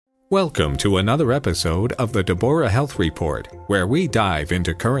Welcome to another episode of the Deborah Health Report, where we dive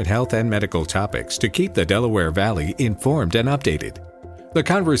into current health and medical topics to keep the Delaware Valley informed and updated. The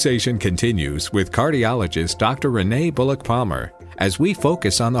conversation continues with cardiologist Dr. Renee Bullock-Palmer as we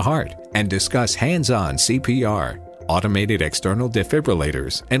focus on the heart and discuss hands-on CPR, automated external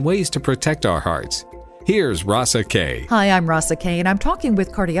defibrillators, and ways to protect our hearts. Here's Rasa Kay. Hi, I'm Rasa Kay, and I'm talking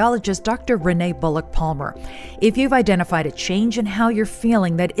with cardiologist Dr. Renee Bullock-Palmer. If you've identified a change in how you're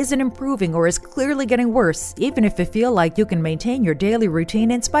feeling that isn't improving or is clearly getting worse, even if you feel like you can maintain your daily routine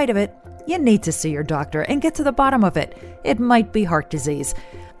in spite of it, you need to see your doctor and get to the bottom of it. It might be heart disease.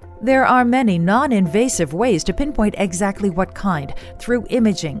 There are many non-invasive ways to pinpoint exactly what kind, through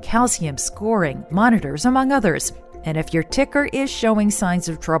imaging, calcium scoring, monitors, among others. And if your ticker is showing signs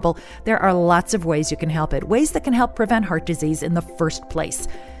of trouble, there are lots of ways you can help it, ways that can help prevent heart disease in the first place.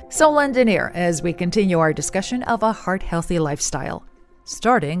 So lend an ear as we continue our discussion of a heart-healthy lifestyle,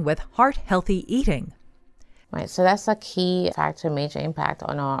 starting with heart-healthy eating. Right, so that's a key factor, major impact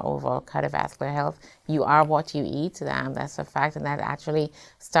on our overall cardiovascular health. You are what you eat. That's a fact, and that actually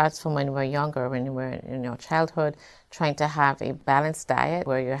starts from when we're younger, when we're in your childhood, trying to have a balanced diet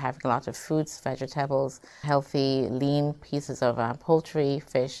where you're having a lot of fruits, vegetables, healthy, lean pieces of poultry,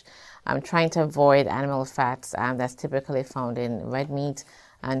 fish. Trying to avoid animal fats that's typically found in red meat,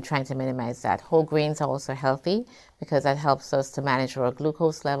 and trying to minimize that. Whole grains are also healthy because that helps us to manage our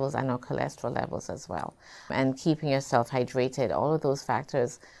glucose levels and our cholesterol levels as well. And keeping yourself hydrated, all of those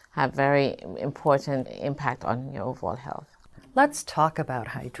factors have very important impact on your overall health. Let's talk about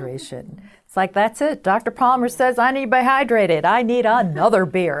hydration. It's like, that's it. Dr. Palmer says I need to be hydrated. I need another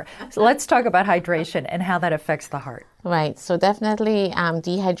beer. So let's talk about hydration and how that affects the heart. Right. So definitely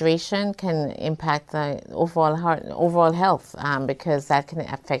dehydration can impact the overall health because that can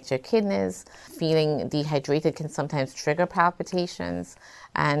affect your kidneys. Feeling dehydrated can sometimes trigger palpitations,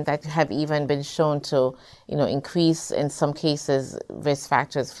 and that have even been shown to, increase in some cases risk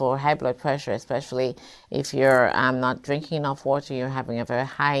factors for high blood pressure, especially if you're not drinking enough water, you're having a very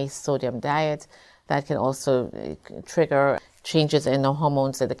high sodium diet. That can also trigger changes in the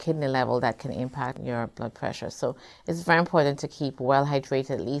hormones at the kidney level that can impact your blood pressure. So it's very important to keep well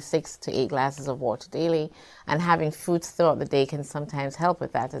hydrated, at least 6 to 8 glasses of water daily, and having fruits throughout the day can sometimes help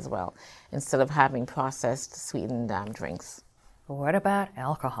with that as well, instead of having processed sweetened drinks. What about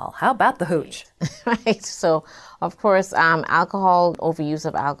alcohol? How about the hooch? Right. So, of course, overuse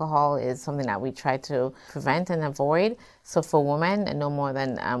of alcohol is something that we try to prevent and avoid. So for women, no more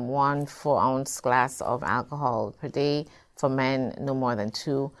than 1 4-ounce glass of alcohol per day. For men, no more than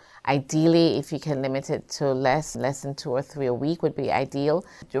 2. Ideally, if you can limit it to less than 2 or 3 a week would be ideal.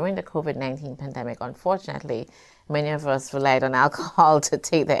 During the COVID-19 pandemic, unfortunately, many of us relied on alcohol to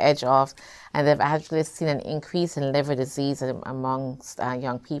take the edge off, and they've actually seen an increase in liver disease amongst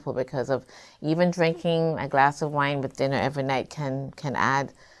young people because of even drinking a glass of wine with dinner every night can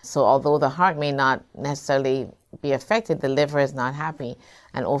add. So although the heart may not necessarily be affected, the liver is not happy,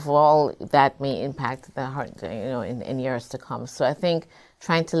 and overall that may impact the heart in years to come. So I think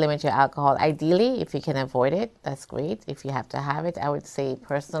trying to limit your alcohol, ideally, if you can avoid it, that's great. If you have to have it, I would say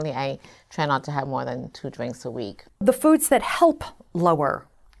personally, I try not to have more than 2 drinks a week. The foods that help lower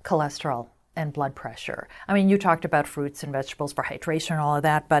cholesterol and blood pressure. I mean, you talked about fruits and vegetables for hydration and all of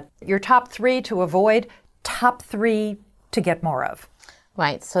that, but your top 3 to avoid, top 3 to get more of.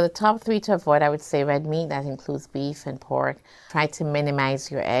 Right, so the top 3 to avoid, I would say red meat, that includes beef and pork. Try to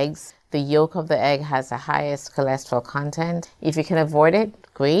minimize your eggs. The yolk of the egg has the highest cholesterol content. If you can avoid it,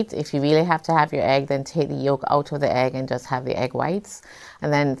 great. If you really have to have your egg, then take the yolk out of the egg and just have the egg whites.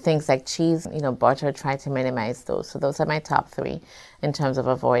 And then things like cheese, butter, try to minimize those. So those are my top 3 in terms of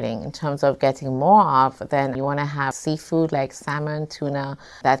avoiding. In terms of getting more of, then you want to have seafood like salmon, tuna.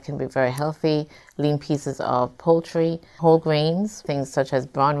 That can be very healthy. Lean pieces of poultry, whole grains, things such as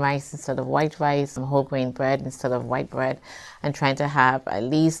brown rice instead of white rice, whole grain bread instead of white bread, and trying to have at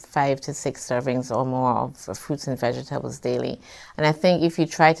least 5 to 6 servings or more of fruits and vegetables daily. And I think if you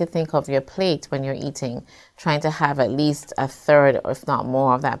try to think of your plate when you're eating, trying to have at least a third, or if not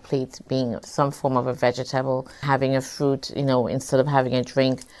more, of that plate being some form of a vegetable, having a fruit, instead of having a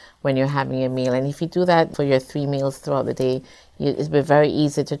drink when you're having a meal. And if you do that for your 3 meals throughout the day, it'll be very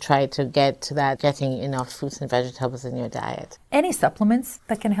easy to try to get to that, getting enough fruits and vegetables in your diet. Any supplements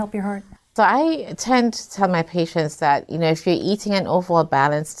that can help your heart? So I tend to tell my patients that, if you're eating an overall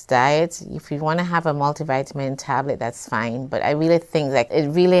balanced diet, if you want to have a multivitamin tablet, that's fine. But I really think that it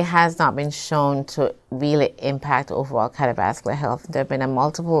really has not been shown to really impact overall cardiovascular health. There have been a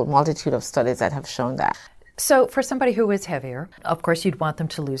multitude of studies that have shown that. So for somebody who is heavier, of course you'd want them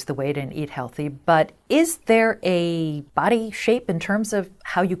to lose the weight and eat healthy, but is there a body shape in terms of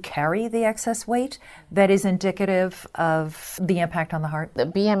how you carry the excess weight that is indicative of the impact on the heart? The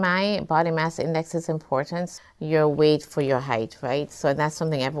BMI, body mass index, is important. Your weight for your height, right? So that's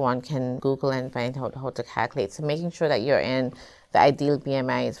something everyone can Google and find out how to calculate. So making sure that you're in the ideal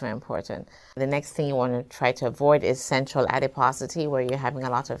BMI is very important. The next thing you want to try to avoid is central adiposity, where you're having a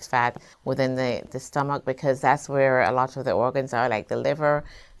lot of fat within the stomach, because that's where a lot of the organs are, like the liver,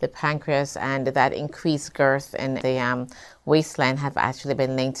 the pancreas, and that increased girth in the waistline have actually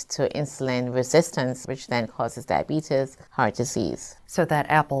been linked to insulin resistance, which then causes diabetes, heart disease. So that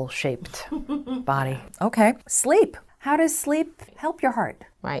apple-shaped body. Okay. Sleep. How does sleep help your heart?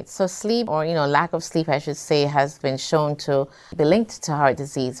 Right. So sleep, or lack of sleep, I should say, has been shown to be linked to heart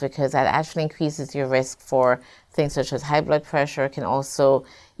disease, because that actually increases your risk for things such as high blood pressure. Can also,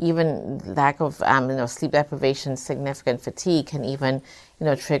 even lack of sleep deprivation, significant fatigue can even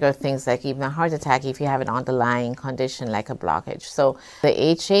trigger things like even a heart attack if you have an underlying condition like a blockage. So the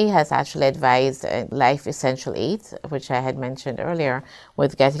HA has actually advised Life Essential 8, which I had mentioned earlier,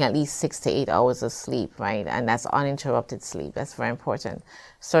 with getting at least 6 to 8 hours of sleep, right? And that's uninterrupted sleep. That's very important.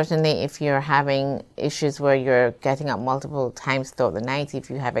 Certainly, if you're having issues where you're getting up multiple times throughout the night, if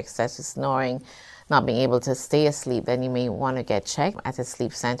you have excessive snoring, not being able to stay asleep, then you may want to get checked at a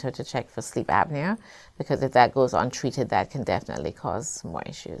sleep center to check for sleep apnea, because if that goes untreated, that can definitely cause more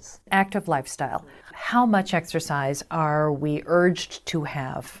issues. Active lifestyle. How much exercise are we urged to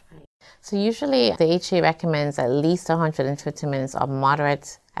have? So usually the HA recommends at least 150 minutes of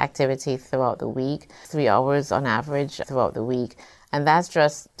moderate activity throughout the week, 3 hours on average throughout the week. And that's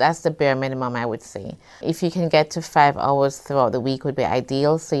the bare minimum, I would say. If you can get to 5 hours throughout the week would be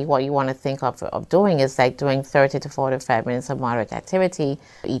ideal. So what you want to think of doing is like doing 30 to 45 minutes of moderate activity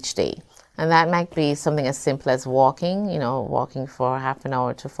each day. And that might be something as simple as walking, walking for half an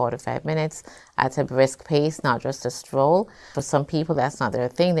hour to 45 minutes at a brisk pace, not just a stroll. For some people, that's not their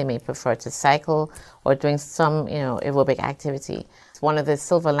thing. They may prefer to cycle or doing some, aerobic activity. One of the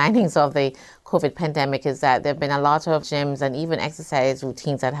silver linings of the COVID pandemic is that there have been a lot of gyms and even exercise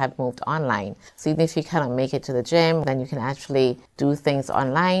routines that have moved online. So even if you cannot make it to the gym, then you can actually do things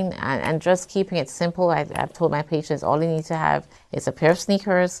online, and just keeping it simple. I've told my patients all you need to have is a pair of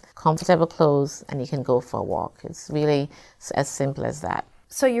sneakers, comfortable clothes, and you can go for a walk. It's really as simple as that.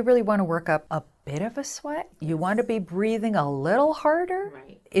 So you really want to work up a bit of a sweat? You want to be breathing a little harder?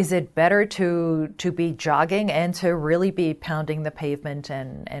 Right. Is it better to be jogging and to really be pounding the pavement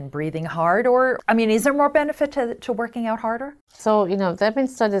and breathing hard? Or, is there more benefit to working out harder? So, there have been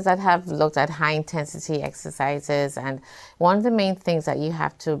studies that have looked at high intensity exercises, and one of the main things that you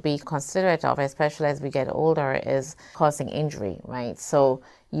have to be considerate of, especially as we get older, is causing injury, right? So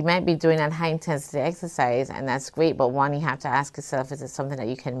you might be doing that high intensity exercise, and that's great, but one, you have to ask yourself, is it something that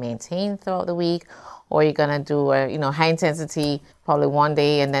you can maintain throughout the week? Or you're going to do high intensity probably one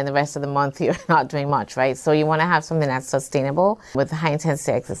day, and then the rest of the month you're not doing much, right? So you want to have something that's sustainable. With high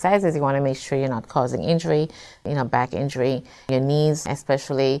intensity exercises, you want to make sure you're not causing injury, back injury, your knees,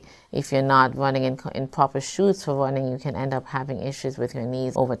 especially if you're not running in proper shoes for running, you can end up having issues with your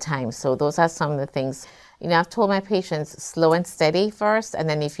knees over time. So those are some of the things. I've told my patients, slow and steady first, and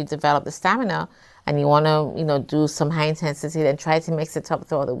then if you develop the stamina and you want to, do some high intensity, then try to mix it up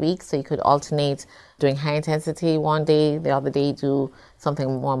throughout the week. So you could alternate doing high intensity one day, the other day do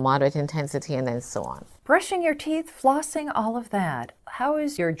something more moderate intensity, and then so on. Brushing your teeth, flossing, all of that. How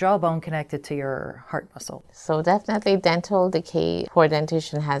is your jawbone connected to your heart muscle? So definitely dental decay, poor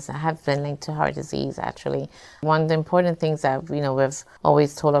dentition have been linked to heart disease, actually. One of the important things that, we've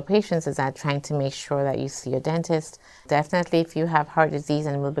always told our patients is that trying to make sure that you see your dentist. Definitely if you have heart disease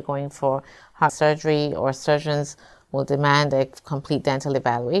and will be going for heart surgery, or surgeons will demand a complete dental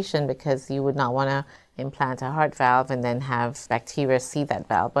evaluation, because you would not want to implant a heart valve and then have bacteria see that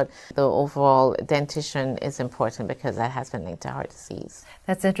valve. But the overall dentition is important because that has been linked to heart disease.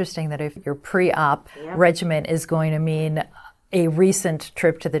 That's interesting that if your pre-op regimen is going to mean a recent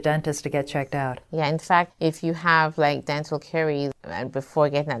trip to the dentist to get checked out. Yeah, in fact, if you have like dental caries and before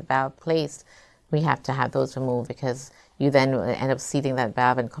getting that valve placed, we have to have those removed, because you then end up seeding that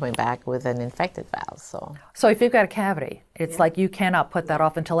valve and coming back with an infected valve. So if you've got a cavity, it's like you cannot put that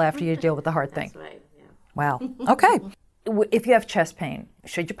off until after you deal with the heart thing. That's right. Yeah. Wow. Okay. If you have chest pain,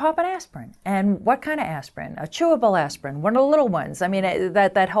 should you pop an aspirin? And what kind of aspirin? A chewable aspirin, one of the little ones.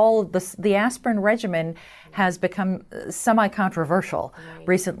 That whole the aspirin regimen has become semi-controversial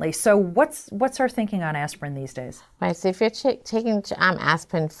recently. So what's our thinking on aspirin these days? Right. So if you're taking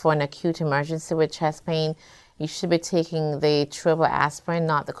aspirin for an acute emergency with chest pain, you should be taking the chewable aspirin,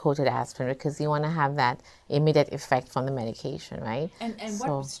 not the coated aspirin, because you want to have that immediate effect from the medication, right? And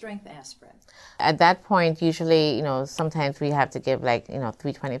what strength aspirin? At that point, usually, sometimes we have to give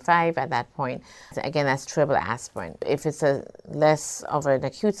 325 at that point. Again, that's chewable aspirin. If it's a less of an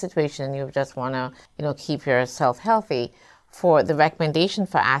acute situation, you just want to, keep yourself healthy. For the recommendation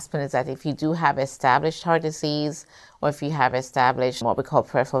for aspirin is that if you do have established heart disease, or if you have established what we call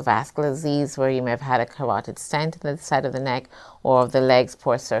peripheral vascular disease, where you may have had a carotid stent in the side of the neck or of the legs,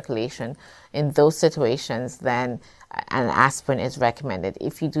 poor circulation, in those situations, then an aspirin is recommended.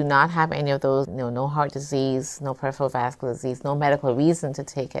 If you do not have any of those, no heart disease, no peripheral vascular disease, no medical reason to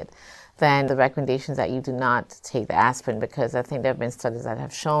take it, then the recommendation is that you do not take the aspirin, because I think there have been studies that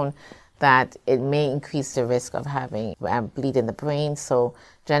have shown that it may increase the risk of having bleed in the brain. So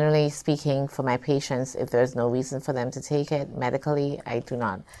generally speaking, for my patients, if there's no reason for them to take it medically, I do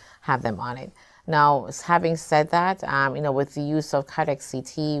not have them on it. Now, having said that, with the use of cardiac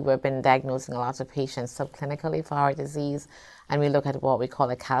CT, we've been diagnosing a lot of patients subclinically for heart disease, and we look at what we call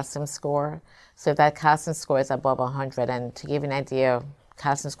a calcium score. So if that calcium score is above 100, and to give you an idea,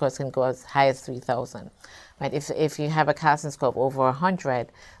 calcium scores can go as high as 3,000. Right? If you have a calcium score of over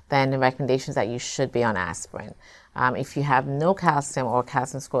 100, then the recommendation is that you should be on aspirin. If you have no calcium or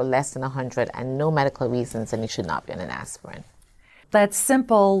calcium score less than 100 and no medical reasons, then you should not be on an aspirin. That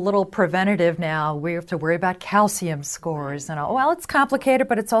simple little preventative now, we have to worry about calcium scores. And it's complicated,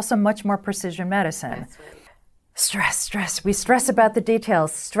 but it's also much more precision medicine. Stress. We stress about the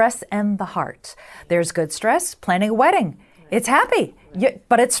details. Stress and the heart. There's good stress, planning a wedding. It's happy,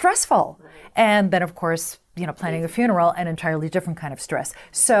 but it's stressful. And then, of course, planning a funeral, an entirely different kind of stress.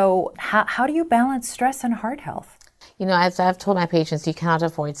 So how do you balance stress and heart health? As I've told my patients, you cannot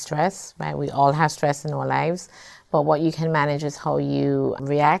avoid stress, right? We all have stress in our lives, but what you can manage is how you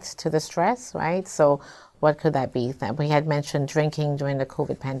react to the stress, right? So what could that be? We had mentioned drinking during the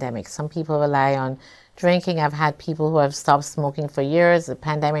COVID pandemic. Some people rely on drinking. I've had people who have stopped smoking for years. The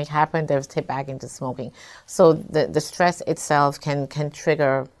pandemic happened, they've tipped back into smoking. So the stress itself can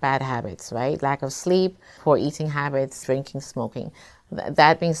trigger bad habits, right? Lack of sleep, poor eating habits, drinking, smoking.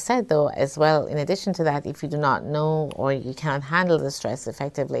 That being said, though, as well, in addition to that, if you do not know or you cannot handle the stress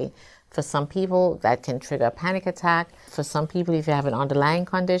effectively, for some people, that can trigger a panic attack. For some people, if you have an underlying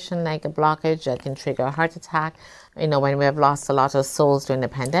condition like a blockage, that can trigger a heart attack. When we have lost a lot of souls during the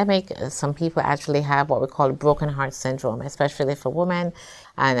pandemic, some people actually have what we call broken heart syndrome, especially for women.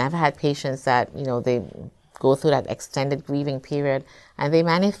 And I've had patients that, they go through that extended grieving period and they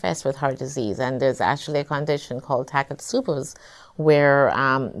manifest with heart disease. And there's actually a condition called Takotsubo's, where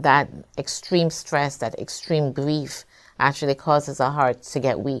that extreme stress, that extreme grief actually causes our heart to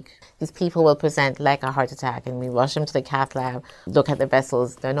get weak. These people will present like a heart attack, and we rush them to the cath lab, look at the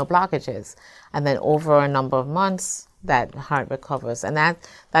vessels, there are no blockages. And then over a number of months, that heart recovers. And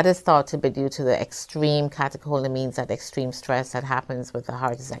that is thought to be due to the extreme catecholamines, that extreme stress that happens with the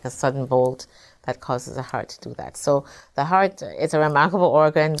heart. It's like a sudden bolt that causes the heart to do that. So the heart is a remarkable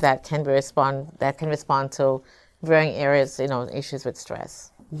organ that can respond to varying areas, issues with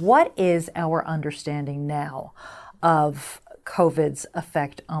stress. What is our understanding now of COVID's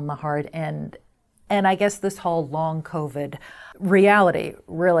effect on the heart and I guess this whole long COVID reality,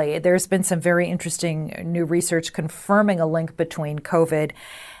 really? There's been some very interesting new research confirming a link between COVID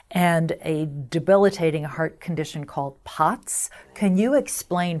and a debilitating heart condition called POTS. Can you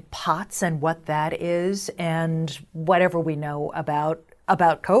explain POTS and what that is and whatever we know about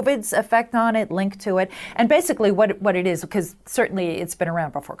COVID's effect on it, link to it, and basically what it is, because certainly it's been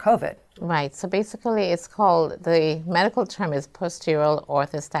around before COVID. Right. So basically it's called, the medical term is postural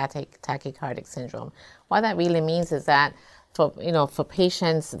orthostatic tachycardic syndrome. What that really means is that for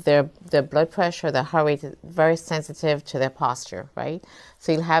patients, their blood pressure, their heart rate is very sensitive to their posture, right?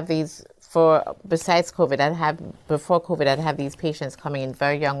 So you'll have these, besides COVID, before COVID, I'd have these patients coming in,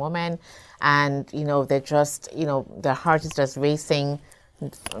 very young women, and, they're just, their heart is just racing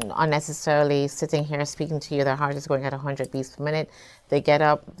unnecessarily. Sitting here speaking to you, their heart is going at 100 beats per minute. They get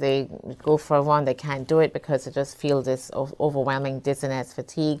up, they go for a run, they can't do it because they just feel this overwhelming dizziness,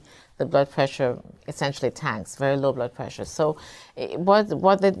 fatigue. The blood pressure essentially tanks, very low blood pressure. So what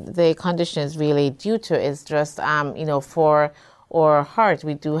the condition is really due to is just, for our heart,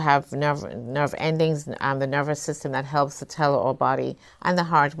 we do have nerve endings, the nervous system that helps to tell our body and the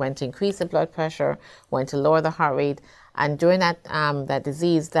heart when to increase the blood pressure, when to lower the heart rate. And during that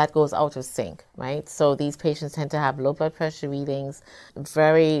disease, that goes out of sync, right? So these patients tend to have low blood pressure readings,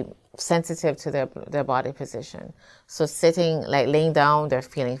 very sensitive to their body position. So laying down, they're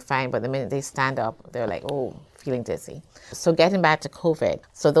feeling fine, but the minute they stand up, they're like, feeling dizzy. So getting back to COVID,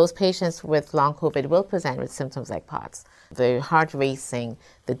 so those patients with long COVID will present with symptoms like POTS. The heart racing,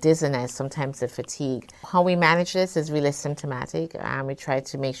 the dizziness, sometimes the fatigue. How we manage this is really symptomatic. We try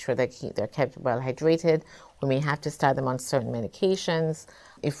to make sure that they're kept well hydrated. We may have to start them on certain medications.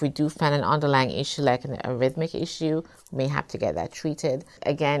 If we do find an underlying issue like an arrhythmic issue, we may have to get that treated.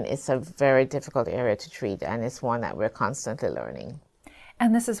 Again, it's a very difficult area to treat, and it's one that we're constantly learning.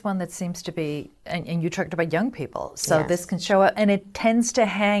 And this is one that seems to be, and you talked about young people, so Yes. this can show up, and it tends to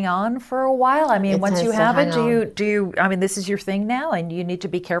hang on for a while. I mean, once you have it, do you, I mean, this is your thing now, and you need to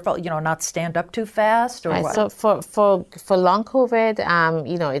be careful, not stand up too fast, or Right, what? so for long COVID,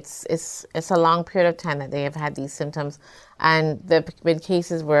 it's a long period of time that they have had these symptoms, and there have been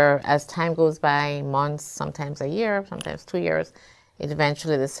cases where, as time goes by, months, sometimes a year, sometimes 2 years,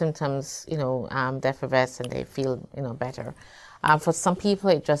 eventually the symptoms, effervesce and they feel, better. For some people,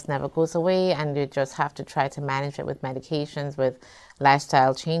 it just never goes away, and you just have to try to manage it with medications, with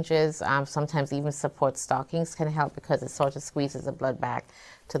lifestyle changes. Sometimes even support stockings can help because it sort of squeezes the blood back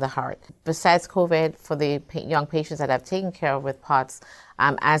to the heart. Besides COVID, for the young patients that I've taken care of with POTS,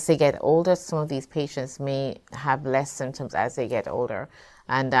 as they get older, some of these patients may have less symptoms as they get older.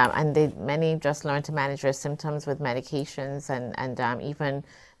 And many just learn to manage their symptoms with medications, and even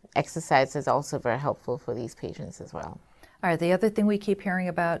exercise is also very helpful for these patients as well. All right, the other thing we keep hearing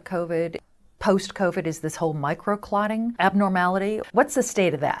about COVID, post-COVID, is this whole microclotting abnormality. What's the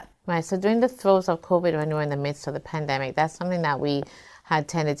state of that? Right, so during the throes of COVID, when we were in the midst of the pandemic, that's something that we had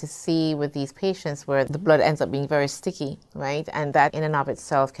tended to see with these patients where the blood ends up being very sticky, right? And that in and of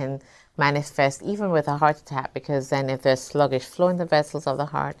itself can manifest even with a heart attack, because then if there's sluggish flow in the vessels of the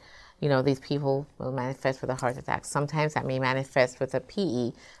heart, these people will manifest with a heart attack. Sometimes that may manifest with a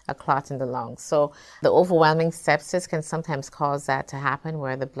PE, a clot in the lungs. So the overwhelming sepsis can sometimes cause that to happen,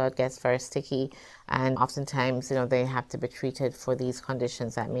 where the blood gets very sticky, and oftentimes, they have to be treated for these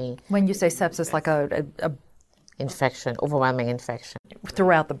conditions that may... When you say sepsis, like a infection, overwhelming infection.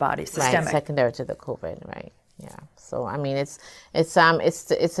 Throughout the body, systemic. Right, secondary to the COVID, right. Yeah. So, I mean, it's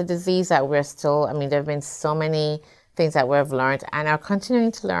a disease that we're still, there have been so many things that we've learned and are continuing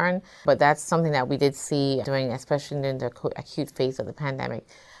to learn, but that's something that we did see especially during the acute phase of the pandemic.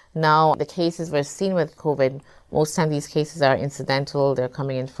 Now, the cases we're seeing with COVID, most time these cases are incidental. They're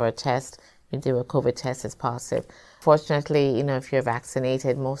coming in for a test. You do a COVID test, it's positive. Fortunately, if you're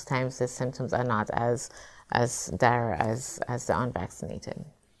vaccinated, most times the symptoms are not as dire as the unvaccinated.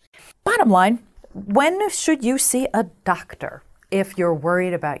 Bottom line, when should you see a doctor if you're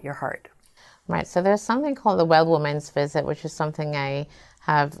worried about your heart? Right, so there's something called the Well Woman's Visit, which is something I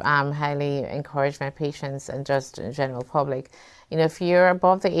have highly encouraged my patients and just in general public. If you're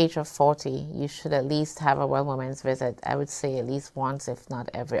above the age of 40, you should at least have a Well Woman's Visit. I would say at least once, if not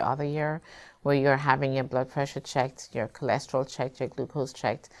every other year, where you're having your blood pressure checked, your cholesterol checked, your glucose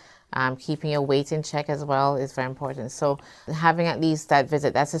checked. Keeping your weight in check as well is very important. So having at least that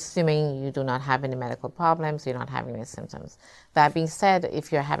visit, that's assuming you do not have any medical problems, you're not having any symptoms. That being said,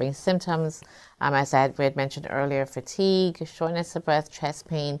 if you're having symptoms, as we had mentioned earlier, fatigue, shortness of breath, chest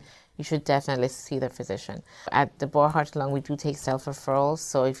pain, you should definitely see the physician. At Deborah Heart and Lung, we do take self-referrals,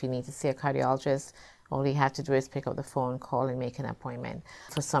 so if you need to see a cardiologist, all you have to do is pick up the phone, call, and make an appointment.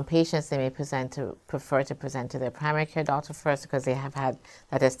 For some patients, they may prefer to present to their primary care doctor first because they have had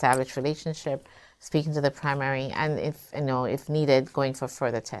that established relationship, speaking to the primary, and if needed, going for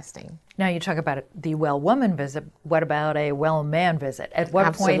further testing. Now you talk about the well woman visit. What about a well man visit? At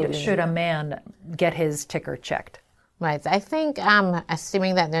what point should a man get his ticker checked? Right. I think,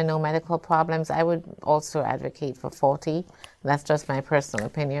 assuming that there are no medical problems, I would also advocate for 40. That's just my personal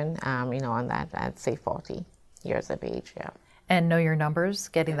opinion, on that. I'd say 40 years of age, yeah. And know your numbers,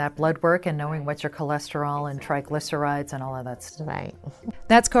 getting that blood work and knowing what's your cholesterol and triglycerides and all of that stuff. Right.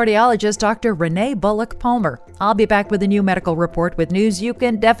 That's cardiologist Dr. Renee Bullock Palmer. I'll be back with a new medical report with news you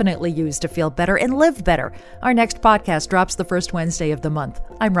can definitely use to feel better and live better. Our next podcast drops the first Wednesday of the month.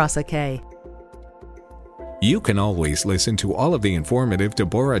 I'm Rasa Kay. You can always listen to all of the informative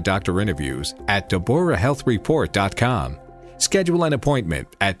Deborah Doctor interviews at DeborahHealthReport.com. Schedule an appointment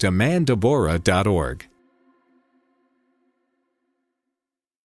at demanddeborah.org.